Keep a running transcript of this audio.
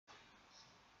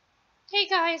Hey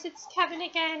guys, it's Kevin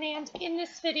again, and in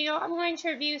this video I'm going to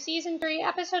review Season 3,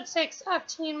 Episode 6 of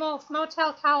Teen Wolf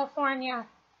Motel, California.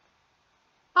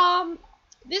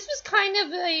 This was kind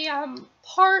of a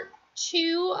part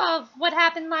 2 of what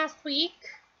happened last week,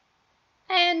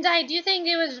 and I do think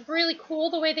it was really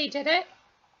cool the way they did it.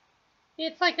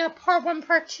 It's like a part 1,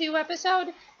 part 2 episode,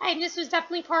 and this was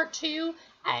definitely part 2,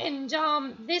 and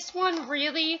this one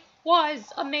really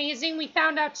was amazing. We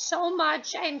found out so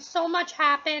much, and so much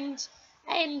happened.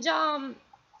 And,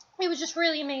 it was just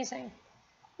really amazing.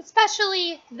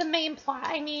 Especially the main plot.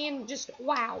 I mean, just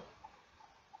wow.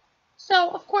 So,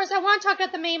 of course, I want to talk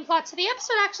about the main plot. So the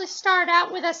episode actually started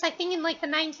out with us, I think, in, like, the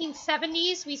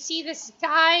 1970s. We see this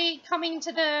guy coming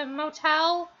to the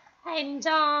motel. And,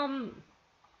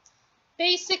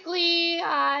 basically,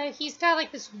 he's got,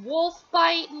 like, this wolf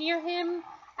bite near him.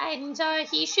 And,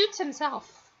 he shoots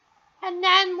himself. And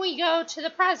then we go to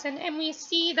the present, and we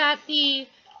see that the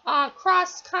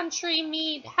cross-country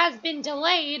meet has been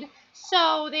delayed,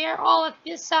 so they're all at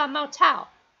this motel.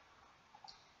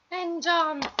 And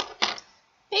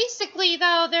basically,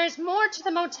 though, there's more to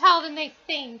the motel than they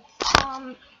think,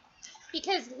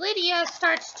 because Lydia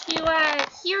starts to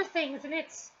hear things, and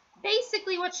it's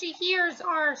basically what she hears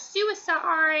are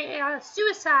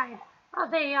suicide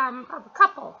of a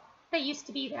couple that used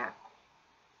to be there.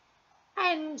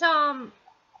 And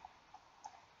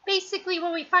basically,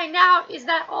 what we find out is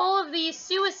that all of these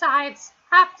suicides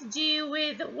have to do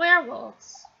with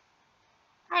werewolves.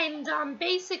 And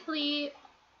basically,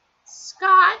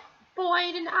 Scott,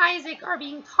 Boyd, and Isaac are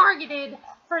being targeted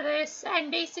for this, and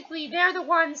basically they're the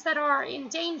ones that are in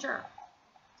danger.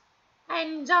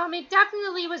 And it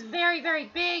definitely was very, very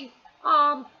big.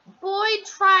 Boyd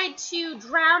tried to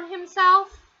drown himself,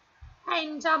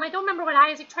 and I don't remember what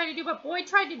Isaac tried to do, but Boyd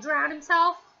tried to drown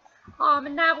himself.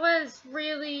 And that was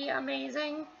really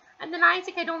amazing. And then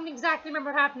Isaac, I don't exactly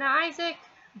remember what happened to Isaac,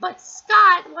 but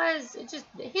Scott was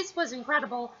his was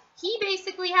incredible. He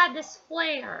basically had this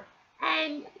flare,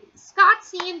 and Scott's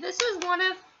scene, this was one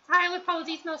of Tyler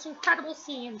Posey's most incredible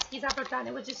scenes he's ever done.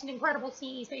 It was just an incredible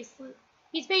scene.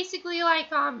 He's basically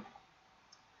like,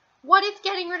 what if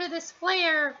getting rid of this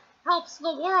flare helps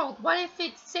the world? What if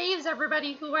it saves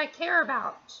everybody who I care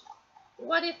about?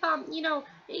 What if,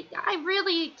 I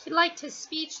really liked his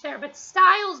speech there, but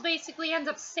Stiles basically ends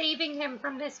up saving him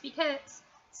from this because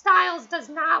Stiles does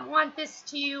not want this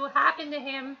to happen to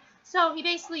him, so he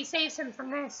basically saves him from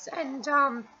this, and,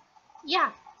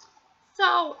 yeah.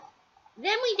 So,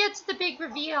 then we get to the big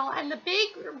reveal, and the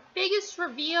biggest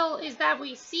reveal is that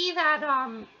we see that,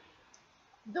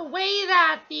 the way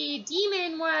that the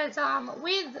demon was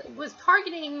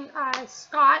targeting,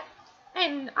 Scott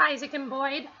and Isaac and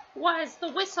Boyd was the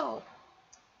whistle.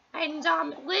 And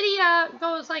Lydia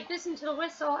goes like this into the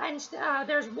whistle, and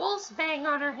there's wolf's bang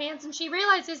on her hands, and she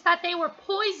realizes that they were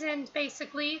poisoned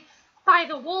basically by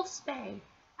the wolf's bang.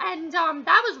 And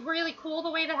that was really cool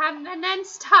the way that happened. And then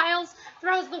Stiles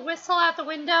throws the whistle out the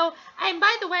window. And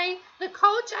by the way, the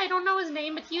coach, I don't know his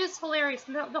name, but he was hilarious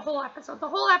in the whole episode. The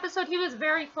whole episode, he was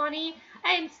very funny.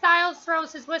 And Stiles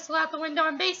throws his whistle out the window,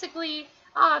 and basically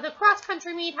the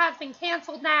cross-country meet has been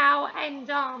canceled now, and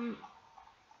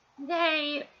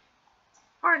they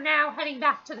are now heading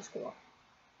back to the school.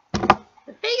 The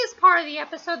biggest part of the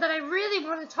episode that I really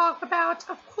want to talk about,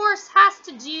 of course, has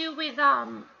to do with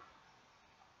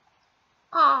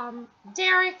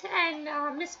Derek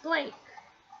and Miss Blake.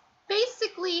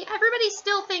 Basically, everybody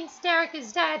still thinks Derek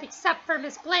is dead, except for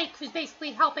Miss Blake, who's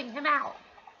basically helping him out.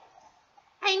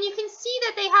 And you can see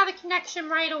that they have a connection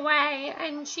right away,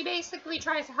 and she basically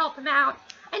tries to help him out.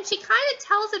 And she kind of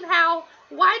tells him how,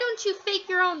 why don't you fake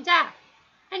your own death?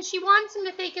 And she wants him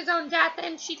to fake his own death,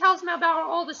 and she tells him about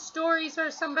all the stories where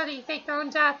somebody faked their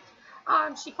own death.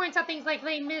 She points out things like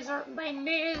Les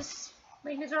Miserables.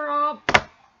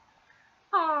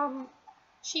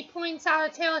 She points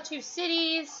out A Tale of Two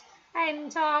Cities,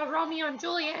 and Romeo and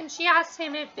Juliet, and she asks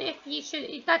him if he should,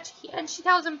 and she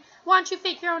tells him, why don't you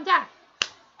fake your own death?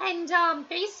 And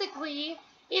basically,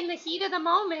 in the heat of the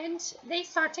moment, they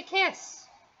start to kiss.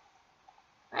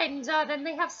 And then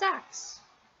they have sex.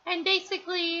 And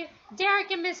basically, Derek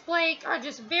and Miss Blake are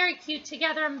just very cute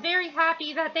together. I'm very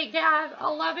happy that they got a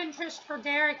love interest for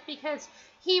Derek because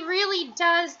he really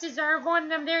does deserve one,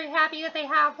 and I'm very happy that they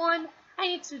have one.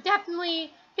 And it's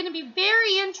definitely going to be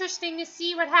very interesting to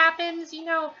see what happens. You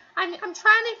know, I'm trying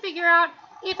to figure out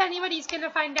if anybody's going to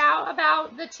find out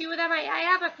about the two of them. I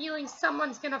have a feeling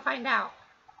someone's going to find out.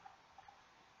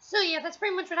 So yeah, that's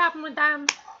pretty much what happened with them.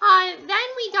 Then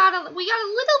we got a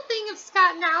little thing of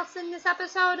Scott and Allison this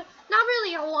episode. Not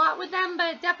really a lot with them,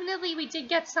 but definitely we did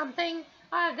get something.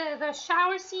 the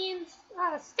shower scenes.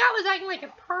 Scott was acting like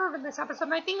a perv in this episode,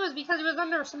 and I think it was because he was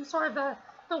under some sort of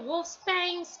the wolf's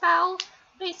fang spell,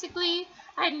 basically.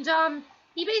 And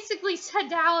he basically said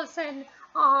to Allison,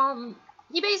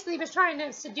 he basically was trying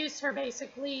to seduce her,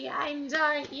 basically. And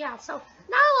yeah, so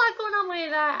not a lot going on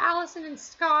with Allison and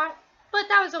Scott, but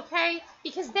that was okay,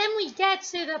 because then we get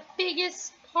to the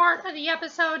biggest part of the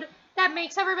episode that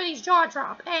makes everybody's jaw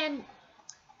drop. And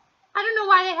I don't know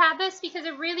why they had this, because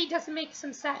it really doesn't make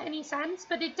any sense,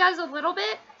 but it does a little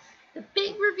bit. The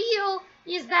big reveal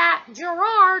is that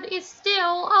Gerard is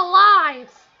still alive.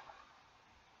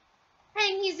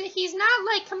 And he's not,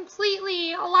 like,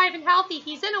 completely alive and healthy.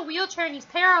 He's in a wheelchair and he's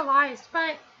paralyzed,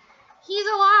 but he's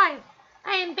alive.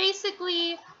 And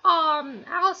basically,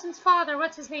 Allison's father,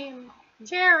 what's his name?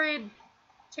 Gerard,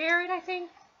 I think?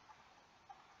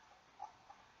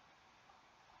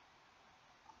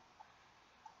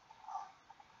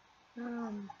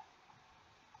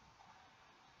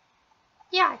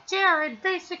 Yeah, Gerard,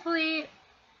 basically,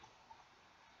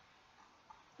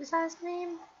 is that his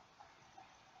name?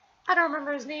 I don't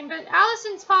remember his name, but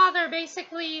Allison's father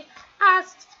basically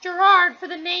asked Gerard for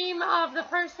the name of the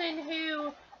person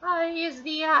who is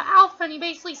the alpha, and he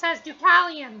basically says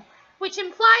Deucallion, which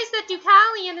implies that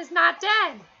Deucallion is not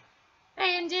dead.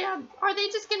 And are they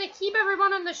just going to keep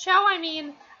everyone on the show? I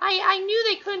mean, I knew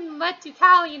they couldn't let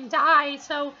Deucallion die,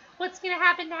 so what's going to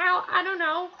happen now? I don't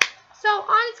know. So,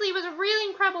 honestly, it was a really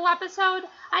incredible episode.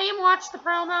 I even watched the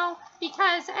promo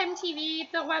because MTV,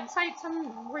 the website,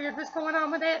 some weird was going on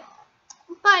with it.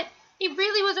 But it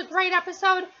really was a great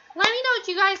episode. Let me know what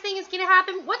you guys think is going to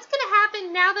happen. What's going to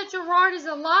happen now that Gerard is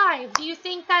alive? Do you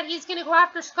think that he's going to go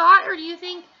after Scott, or do you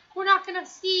think we're not going to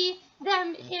see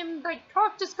him like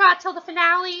talk to Scott till the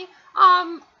finale?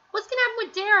 What's going to happen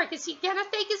with Derek? Is he going to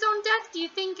fake his own death? Do you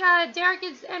think Derek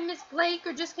and Miss Blake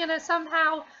are just going to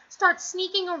somehow start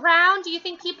sneaking around? Do you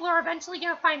think people are eventually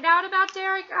going to find out about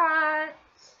Derek?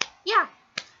 Yeah.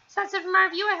 So that's it for my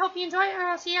review. I hope you enjoyed it, and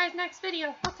I'll see you guys next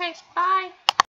video. Okay, bye.